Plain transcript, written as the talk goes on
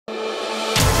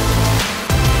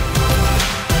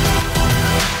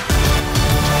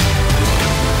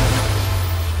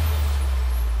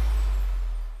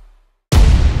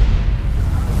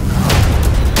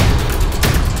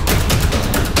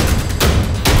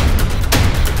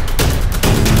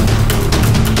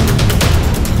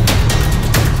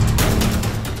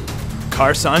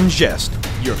Karsan Jest,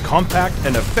 your compact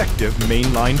and effective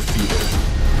mainline feeder.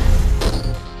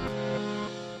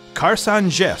 Karsan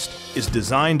Jest is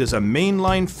designed as a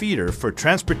mainline feeder for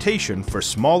transportation for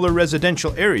smaller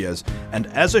residential areas and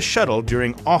as a shuttle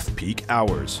during off-peak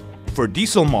hours. For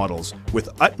diesel models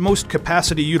with utmost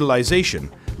capacity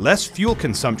utilization, less fuel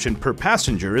consumption per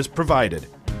passenger is provided.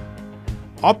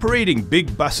 Operating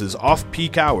big buses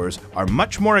off-peak hours are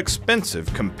much more expensive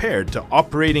compared to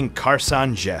operating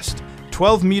Karsan Jest.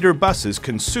 12-meter buses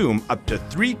consume up to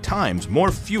 3 times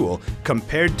more fuel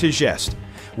compared to Jest,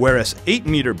 whereas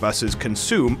 8-meter buses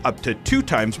consume up to 2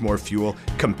 times more fuel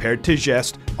compared to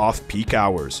Jest off-peak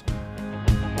hours.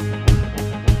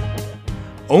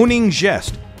 Owning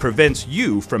Jest prevents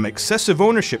you from excessive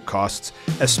ownership costs,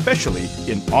 especially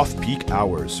in off-peak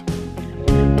hours.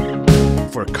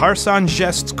 For Karsan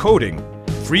Jest's coating,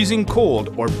 freezing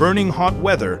cold or burning hot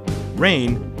weather,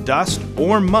 rain, dust,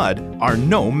 or mud are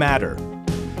no matter.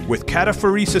 With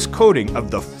cataphoresis coating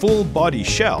of the full body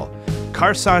shell,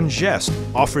 Karsan Jest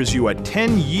offers you a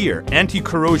 10-year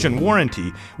anti-corrosion warranty,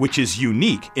 which is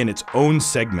unique in its own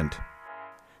segment.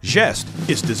 Jest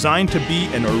is designed to be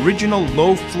an original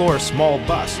low-floor small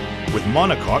bus with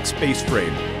monocoque space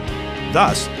frame.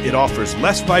 Thus, it offers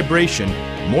less vibration,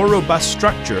 more robust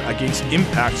structure against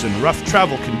impacts in rough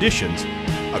travel conditions,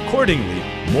 accordingly,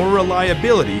 more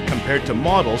reliability compared to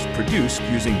models produced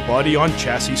using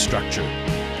body-on-chassis structure.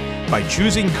 By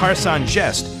choosing Karsan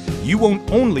Jest, you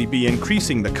won't only be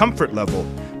increasing the comfort level,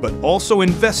 but also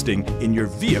investing in your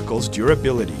vehicle's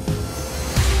durability.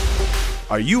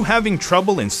 Are you having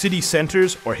trouble in city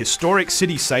centers or historic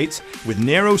city sites with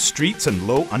narrow streets and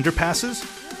low underpasses?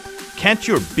 Can't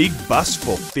your big bus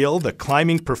fulfill the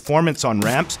climbing performance on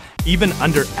ramps even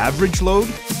under average load?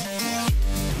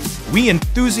 We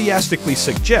enthusiastically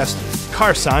suggest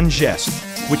Karsan Jest,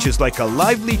 which is like a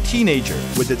lively teenager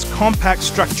with its compact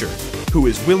structure, who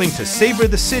is willing to savor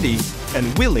the city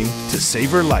and willing to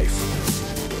savor life.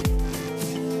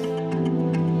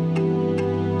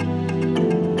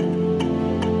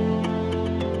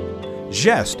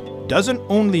 Jest doesn't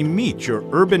only meet your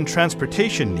urban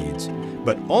transportation needs,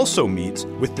 but also meets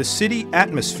with the city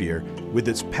atmosphere with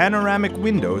its panoramic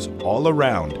windows all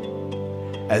around.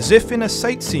 As if in a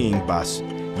sightseeing bus,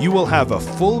 you will have a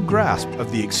full grasp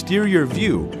of the exterior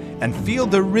view and feel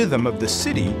the rhythm of the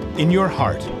city in your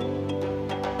heart.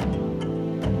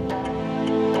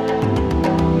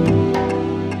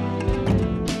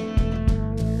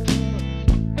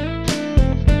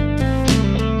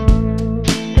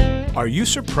 Are you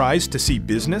surprised to see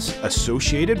business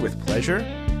associated with pleasure?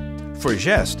 For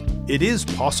Jest, it is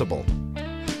possible.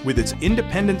 With its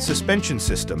independent suspension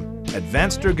system,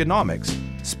 advanced ergonomics,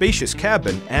 spacious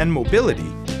cabin, and mobility,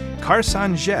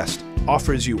 Karsan Jest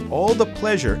offers you all the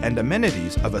pleasure and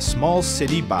amenities of a small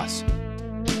city bus.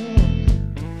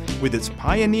 With its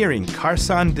pioneering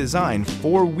Karsan design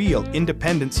 4-wheel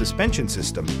independent suspension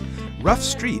system, rough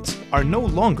streets are no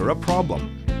longer a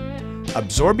problem.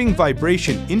 Absorbing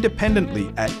vibration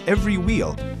independently at every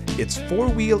wheel, its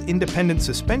 4-wheel independent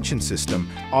suspension system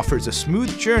offers a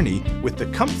smooth journey with the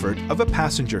comfort of a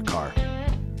passenger car.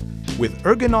 With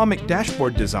ergonomic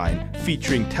dashboard design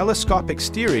featuring telescopic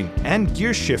steering and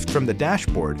gear shift from the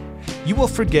dashboard, you will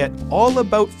forget all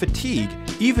about fatigue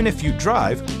even if you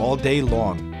drive all day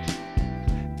long.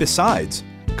 Besides,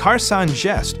 Karsan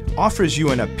Jest offers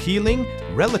you an appealing,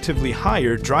 relatively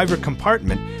higher driver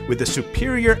compartment with a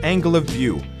superior angle of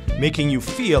view, making you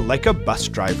feel like a bus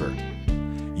driver.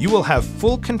 You will have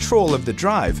full control of the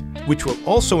drive, which will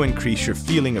also increase your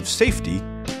feeling of safety.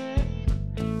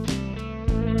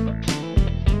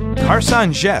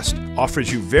 Karsan Jest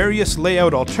offers you various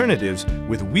layout alternatives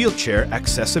with wheelchair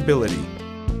accessibility.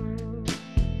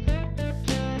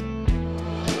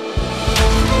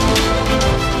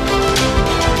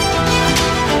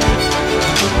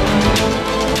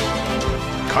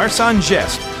 Karsan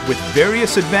Jest, with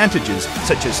various advantages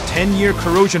such as 10-year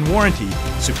corrosion warranty,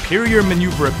 superior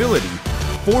maneuverability,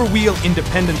 4-wheel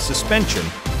independent suspension,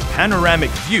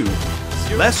 panoramic view,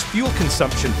 less fuel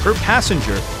consumption per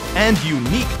passenger, and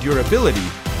unique durability,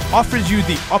 offers you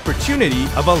the opportunity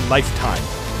of a lifetime.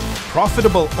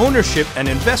 Profitable ownership and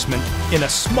investment in a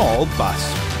small bus.